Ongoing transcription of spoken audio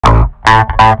Hey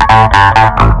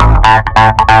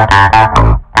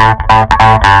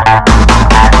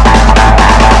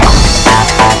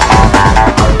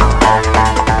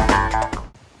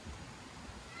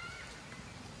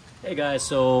guys,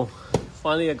 so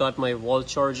finally I got my wall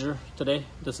charger today.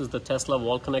 This is the Tesla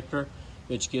wall connector,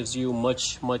 which gives you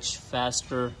much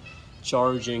faster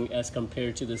charging as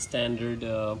compared to the standard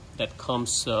that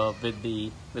comes with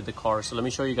the car. So let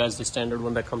me show you guys the standard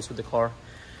one that comes with the car.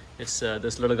 It's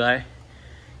this little guy.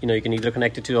 You know, you can either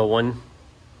connect it to a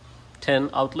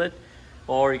 110 outlet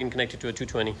or you can connect it to a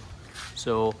 220.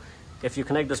 So if you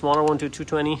connect the smaller one to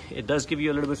 220, it does give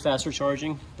you a little bit faster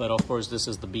charging, but of course this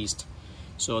is the beast.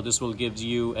 So this will give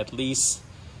you at least,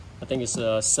 I think it's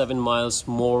 7 miles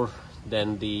more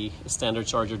than the standard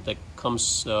charger that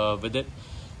comes with it.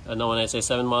 Now when I say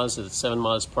 7 miles, it's 7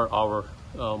 miles per hour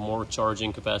more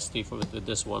charging capacity with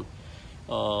this one.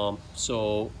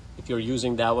 So if you're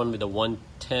using that one with a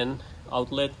 110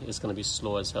 outlet, it's going to be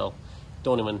slow as hell.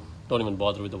 Don't even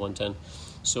bother with the 110.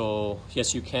 So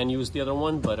yes, you can use the other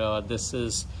one, but this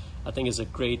is, I think, is a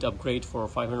great upgrade for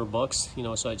 500 bucks. You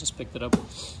know, so I just picked it up.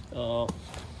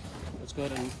 Let's go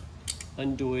ahead and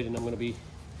undo it, and I'm going to be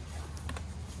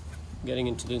getting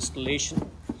into the installation.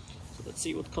 So let's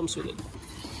see what comes with it.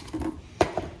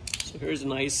 So here's a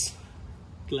nice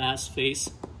glass face,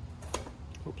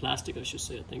 or plastic I should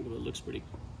say. I think it looks pretty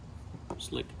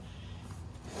slick.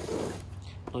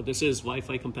 This is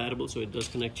Wi-Fi compatible, so it does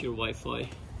connect to your Wi-Fi,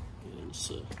 and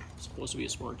it's supposed to be a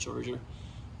smart charger.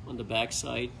 On the back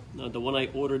side, now the one I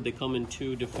ordered, they come in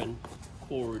 2 different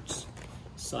cords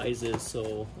sizes,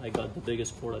 so I got the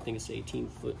biggest cord. I think it's 18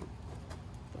 foot,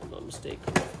 if I'm not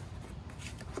mistaken.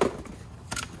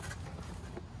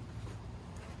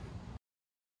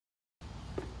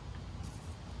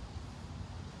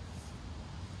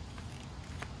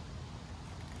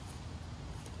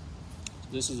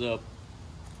 This is a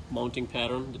mounting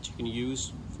pattern that you can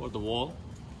use for the wall,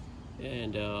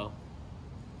 and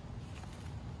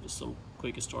just some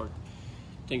quick start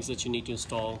things that you need to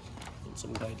install and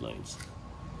some guidelines.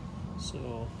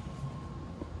 So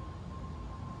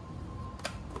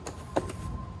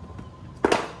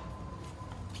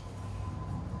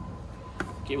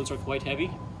cables are quite heavy,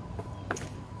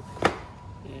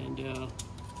 and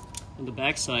on the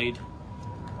back side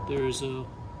there's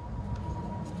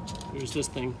this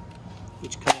thing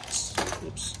which connects.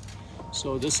 Oops.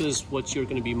 So this is what you're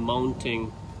going to be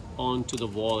mounting onto the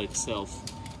wall itself,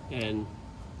 and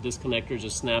this connector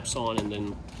just snaps on, and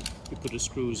then you put the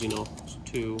screws, you know,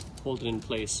 to hold it in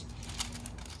place.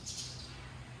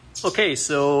 Okay,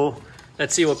 so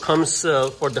let's see what comes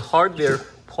for the hardware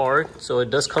part. So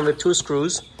it does come with 2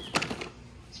 screws.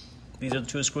 These are the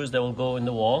 2 screws that will go in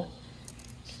the wall.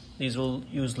 These we'll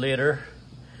use later.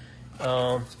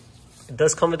 It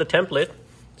does come with a template,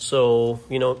 so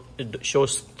you know it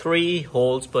shows 3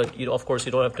 holes, but you know, of course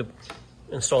you don't have to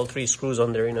install 3 screws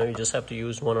on there. You know, you just have to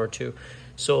use 1 or 2.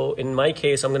 So in my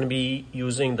case, I'm going to be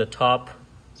using the top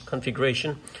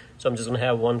configuration. So I'm just going to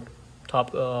have 1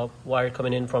 top wire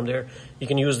coming in from there. You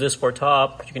can use this for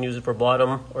top, you can use it for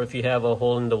bottom, or if you have a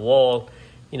hole in the wall,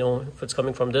 you know, if it's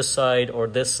coming from this side or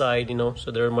this side, you know, so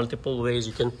there are multiple ways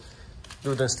you can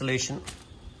do the installation.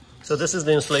 So this is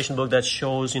the installation book that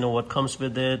shows, you know, what comes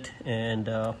with it, and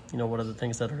you know, what are the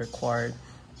things that are required.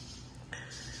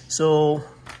 So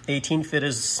 18 feet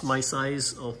is my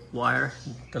size of wire,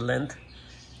 the length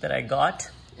that I got.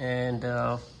 And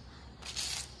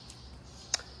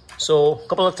so a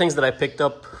couple of things that I picked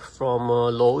up from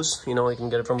Lowe's. You know, you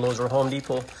can get it from Lowe's or Home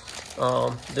Depot.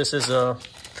 This is a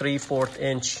 3/4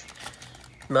 inch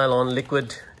nylon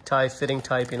liquid tie fitting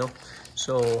type, you know,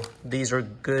 so these are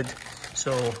good.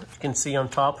 So you can see on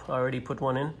top, I already put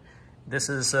one in. This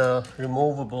is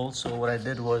removable, so what I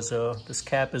did was this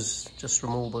cap is just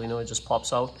removable, you know, it just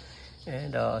pops out.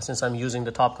 And since I'm using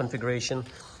the top configuration,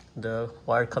 the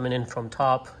wire coming in from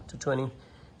top to 20,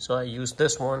 so I used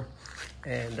this one,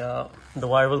 and the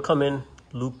wire will come in,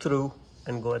 loop through,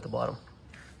 and go at the bottom.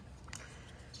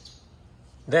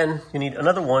 Then you need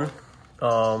another one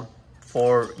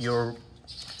for your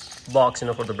box, you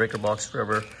know, for the breaker box,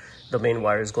 wherever the main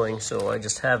wire is going. So I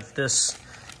just have this,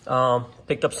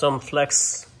 picked up some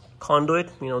flex conduit,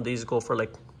 you know, these go for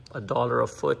like $1 a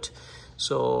foot.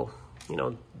 So, you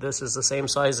know, this is the same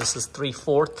size. This is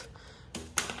 3/4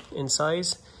 in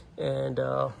size, and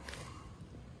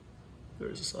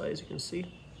there's the size, you can see.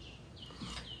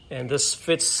 And this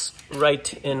fits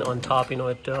right in on top, you know,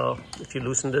 it, if you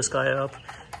loosen this guy up,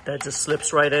 that just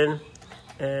slips right in,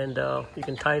 and you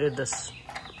can tighten this.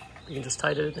 You can just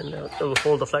tighten it, and it will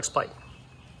hold the flex pipe.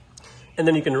 And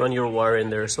then you can run your wire in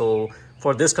there. So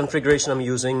For this configuration, I'm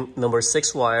using number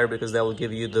 6 wire because that will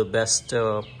give you the best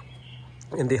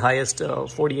and the highest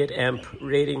 48 amp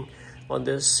rating on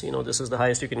this. You know, this is the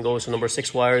highest you can go, so number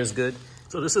 6 wire is good.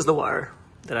 So this is the wire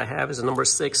that I have, is a number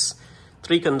 6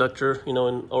 3 conductor. You know,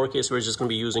 in our case, we're just going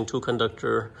to be using 2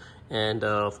 conductor and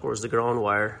of course the ground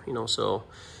wire. You know, so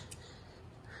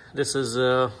this is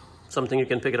something you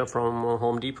can pick it up from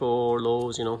Home Depot or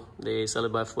Lowe's. You know, they sell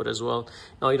it by foot as well.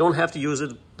 Now you don't have to use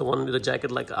it, the one with the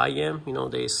jacket, like I am. You know,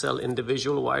 they sell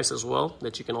individual wires as well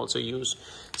that you can also use.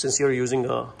 Since you're using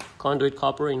a conduit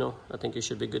copper, you know, I think you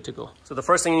should be good to go. So the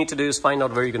first thing you need to do is find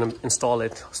out where you're going to install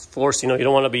it. First, you know, you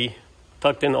don't want to be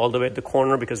tucked in all the way at the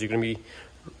corner because you're going to be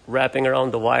wrapping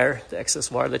around the wire, the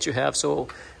excess wire that you have. So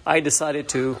I decided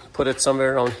to put it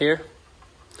somewhere around here.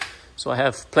 So I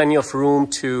have plenty of room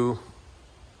to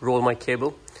roll my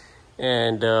cable,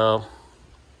 and I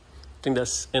think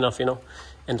that's enough, you know.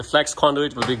 And the flex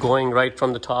conduit will be going right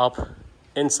from the top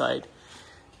inside.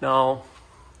 Now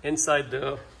inside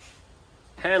the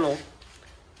panel,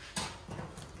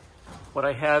 what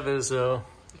I have is you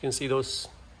can see those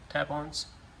tap-ons.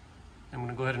 I'm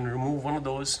going to go ahead and remove one of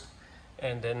those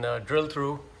and then drill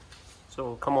through.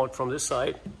 So come out from this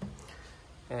side,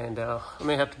 and I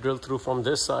may have to drill through from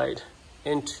this side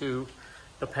into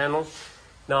the panel.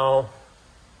 Now,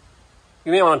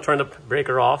 you may want to turn the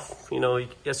breaker off. You know,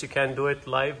 yes, you can do it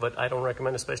live, but I don't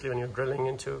recommend, especially when you're drilling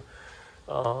into,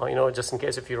 you know, just in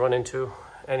case if you run into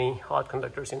any hot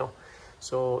conductors, you know.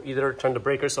 So either turn the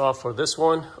breakers off for this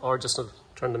one or just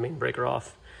turn the main breaker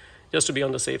off, just to be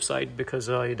on the safe side, because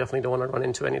you definitely don't want to run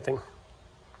into anything.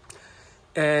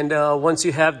 And once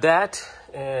you have that,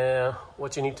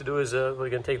 what you need to do is we're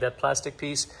going to take that plastic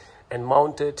piece and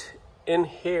mount it in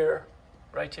here,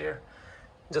 right here,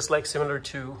 just like similar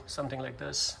to something like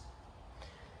this.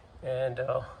 And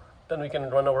then we can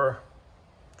run our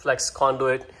flex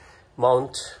conduit,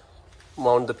 mount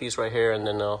the piece right here, and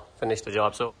then finish the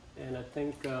job. So, and I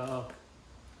think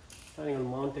planning on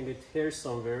mounting it here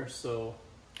somewhere, so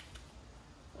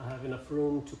I have enough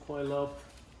room to coil up.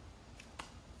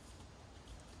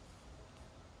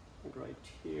 Right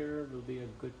here will be a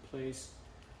good place.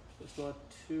 It's not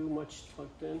too much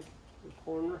tucked in the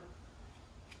corner.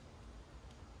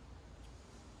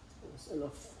 That's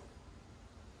enough.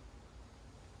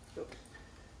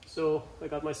 So I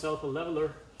got myself a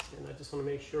leveler, and I just want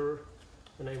to make sure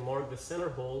when I mark the center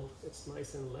hole, it's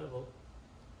nice and level.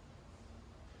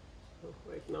 So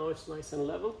right now it's nice and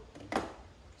level,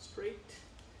 straight.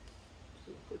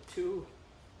 So put 2.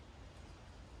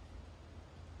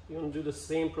 You want to do the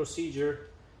same procedure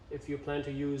if you plan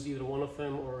to use either one of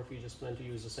them, or if you just plan to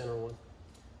use the center one.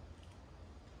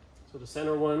 So the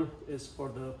center one is for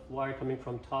the wire coming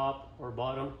from top or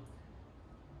bottom.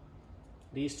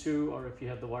 These 2 are if you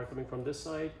have the wire coming from this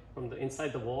side, from the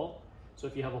inside the wall. So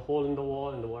if you have a hole in the wall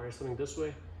and the wire is coming this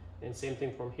way, and same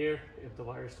thing from here, if the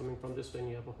wire is coming from this way and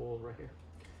you have a hole right here.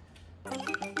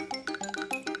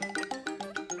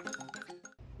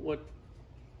 What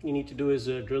you need to do is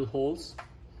drill holes.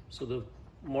 So the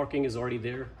marking is already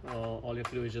there. All you have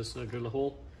to do is just drill a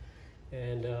hole,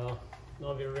 and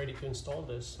now we're ready to install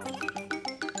this.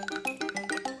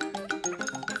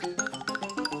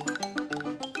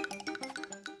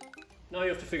 Now you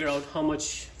have to figure out how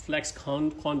much flex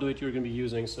conduit you're going to be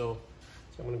using. So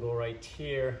I'm going to go right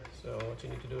here. So what you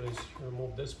need to do is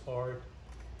remove this part,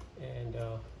 and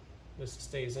this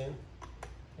stays in,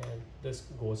 and this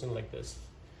goes in like this.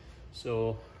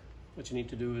 So what you need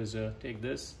to do is take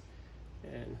this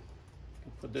and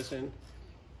put this in.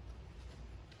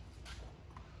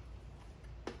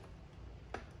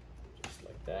 Just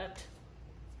like that.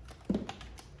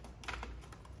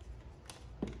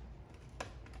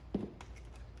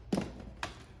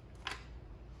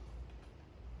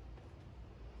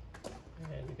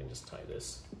 And you can just tie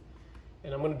this.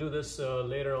 And I'm going to do this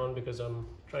later on because I'm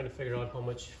trying to figure out how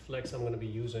much flex I'm going to be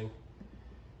using.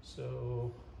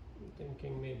 So I'm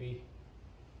thinking maybe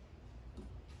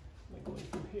going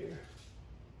from here.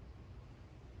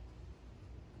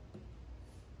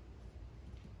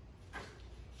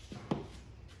 So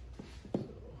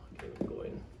okay, we'll go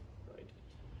in right.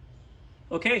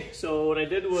 Okay, so what I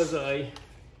did was I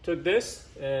took this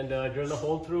and drilled a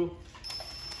hole through,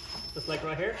 just like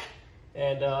right here,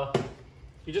 and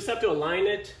you just have to align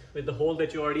it with the hole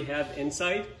that you already have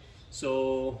inside.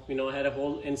 So you know, I had a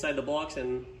hole inside the box,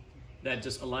 and that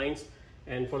just aligns.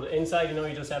 And for the inside, you know,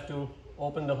 you just have to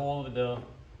open the hole with the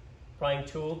prying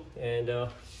tool, and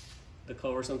the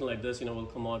cover, something like this, you know, will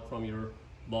come out from your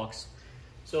box.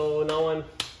 So now I'm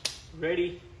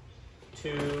ready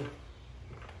to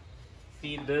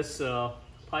feed this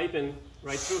pipe in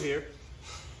right through here.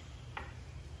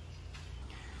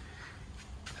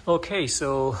 Okay,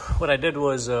 so what I did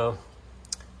was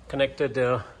connected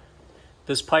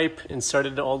this pipe,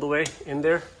 inserted it all the way in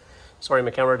there. Sorry, my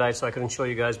camera died, so I couldn't show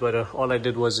you guys, but all I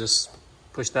did was just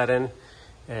push that in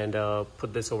and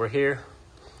put this over here,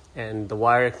 and the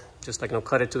wire, just like,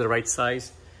 cut it to the right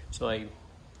size. So I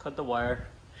cut the wire,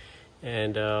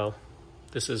 and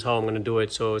this is how I'm going to do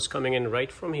it. So it's coming in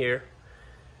right from here,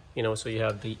 so you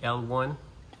have the L1,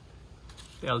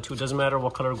 the L2, doesn't matter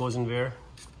what color goes in where,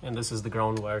 and this is the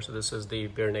ground wire, so this is the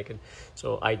bare naked.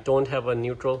 So I don't have a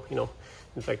neutral,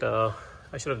 in fact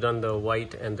I should have done the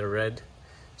white and the red,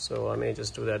 so I may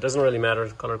just do that. Doesn't really matter,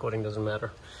 color coding doesn't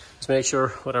matter. Just make sure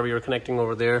whatever you're connecting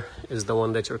over there is the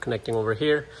one that you're connecting over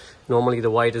here. Normally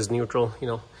the white is neutral,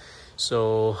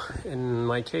 so in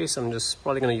my case I'm just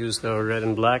probably going to use the red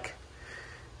and black,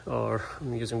 or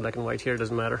I'm using black and white here,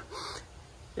 doesn't matter.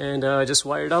 And just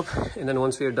wire it up, and then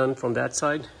once we are done from that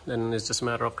side, then it's just a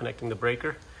matter of connecting the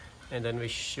breaker, and then we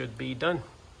should be done.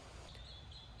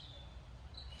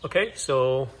 Okay,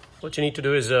 so what you need to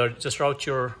do is just route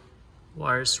your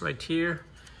wires right here,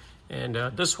 and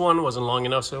this one wasn't long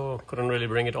enough, so couldn't really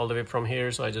bring it all the way from here,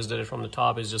 so I just did it from the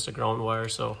top. It's just a ground wire,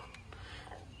 so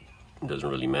it doesn't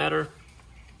really matter.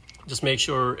 Just make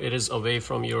sure it is away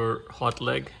from your hot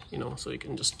leg, so you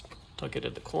can just tuck it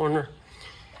at the corner.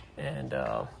 And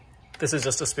this is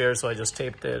just a spare, so I just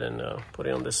taped it and put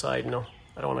it on this side.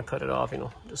 I don't want to cut it off,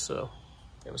 just have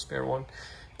a spare one.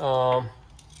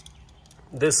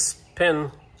 This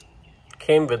pin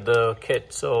came with the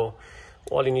kit, so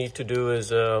all you need to do is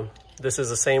this is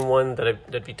the same one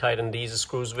that we tighten these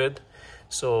screws with,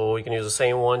 so you can use the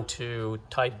same one to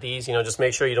tighten these. Just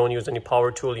make sure you don't use any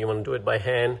power tool. You want to do it by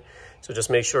hand, so just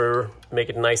make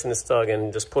it nice and snug,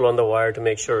 and just pull on the wire to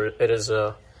make sure it is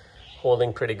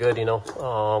holding pretty good.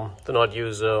 Do not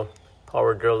use a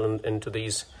power drill into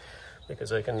these,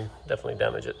 because I can definitely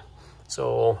damage it.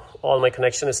 So all my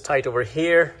connection is tight over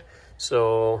here.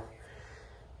 So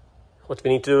what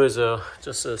we need to do is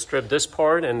just strip this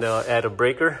part and add a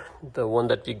breaker, the one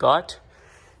that we got,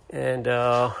 and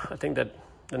I think that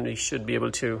then we should be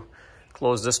able to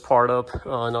close this part up.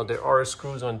 Now there are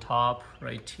screws on top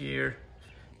right here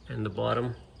and the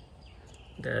bottom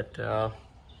that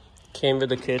came with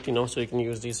the kit, so you can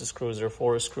use these screws. There are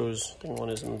 4 screws. I think one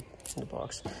is in the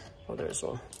box. Oh, there's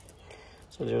one.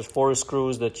 So there's 4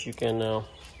 screws that you can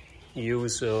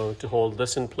use to hold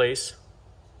this in place,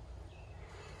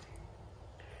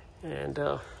 and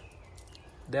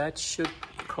that should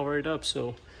cover it up.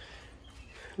 So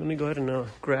let me go ahead and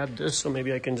grab this, so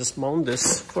maybe I can just mount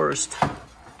this first.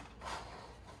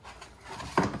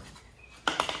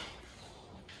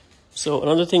 So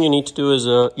another thing you need to do is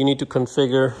you need to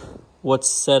configure what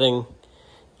setting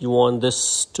you want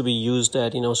this to be used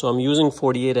at. So I'm using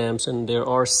 48 amps, and there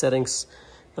are settings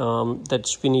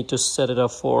that we need to set it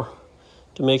up for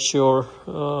to make sure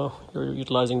you're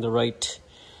utilizing the right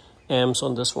amps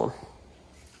on this one.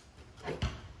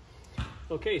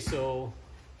 Okay, so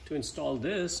to install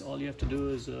this, all you have to do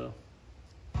is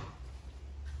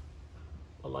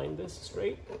align this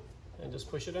straight and just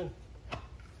push it in.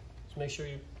 Just make sure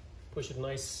you push it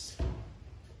nice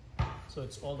so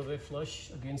it's all the way flush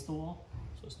against the wall,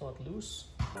 so it's not loose.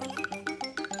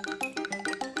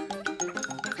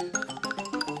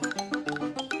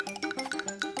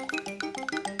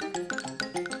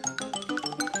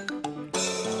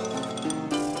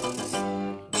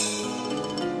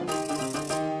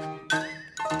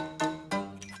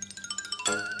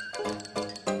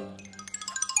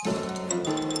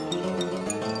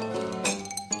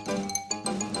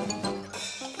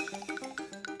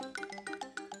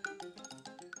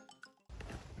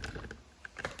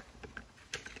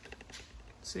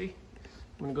 See,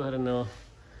 I'm gonna go ahead and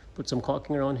put some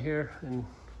caulking around here, and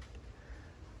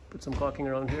put some caulking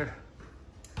around here,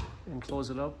 and close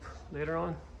it up later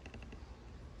on.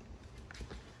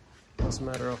 It's a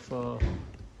matter of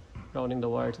routing the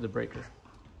wire to the breaker.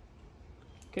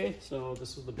 Okay, so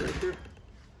this is the breaker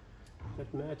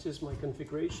that matches my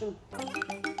configuration.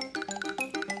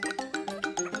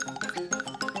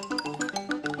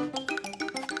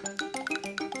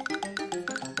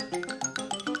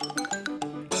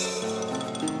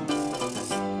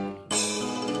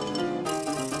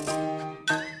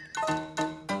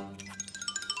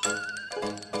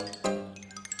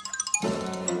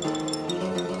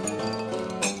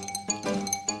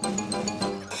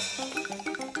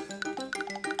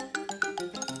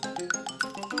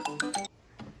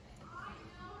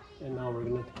 And now we're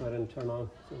going to go ahead and turn on.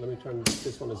 So let me turn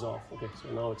this one is off. Okay,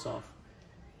 so now it's off.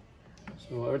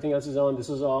 So everything else is on. This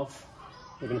is off.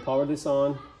 We're going to power this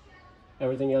on.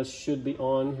 Everything else should be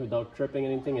on without tripping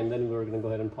anything, and then we're going to go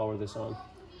ahead and power this on.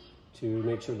 to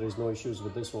make sure there's no issues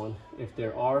with this one. If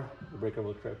there are, the breaker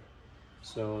will trip.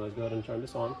 So let's go ahead and turn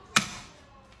this on.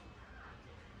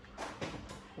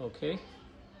 Okay,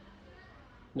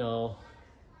 now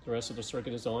the rest of the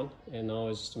circuit is on, and now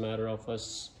it's just a matter of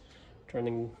us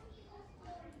turning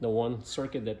the one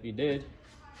circuit that we did,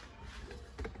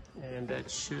 and that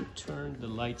should turn the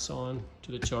lights on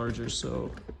to the charger.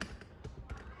 So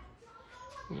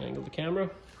we angle the camera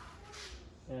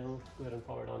and go ahead and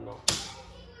power it on now.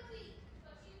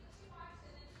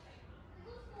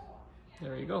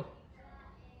 There you go,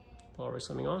 power is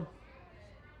coming on.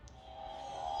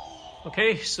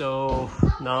 Okay, so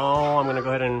now I'm gonna go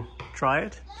ahead and try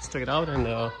it. Just took it out,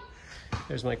 and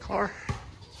there's my car.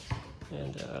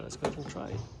 And let's go ahead and try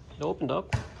it. It opened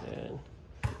up, and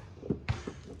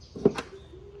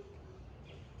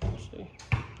see,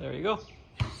 there you go.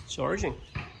 It's charging.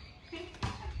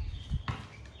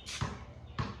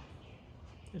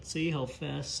 Let's see how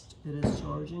fast it is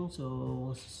charging.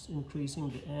 So it's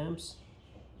increasing the amps.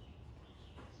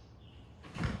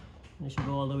 And it should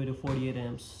go all the way to 48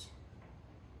 amps.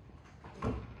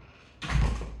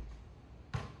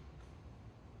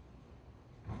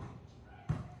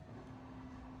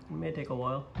 It may take a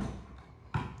while.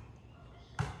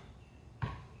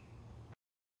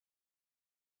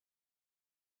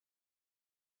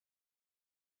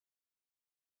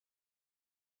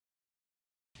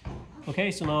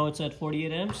 Okay, so now it's at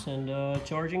 48 amps and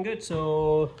charging good.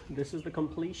 So this is the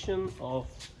completion of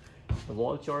the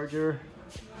wall charger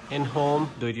in-home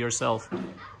do-it-yourself.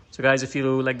 So guys, if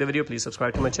you like the video, please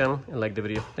subscribe to my channel and like the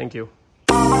video. Thank you.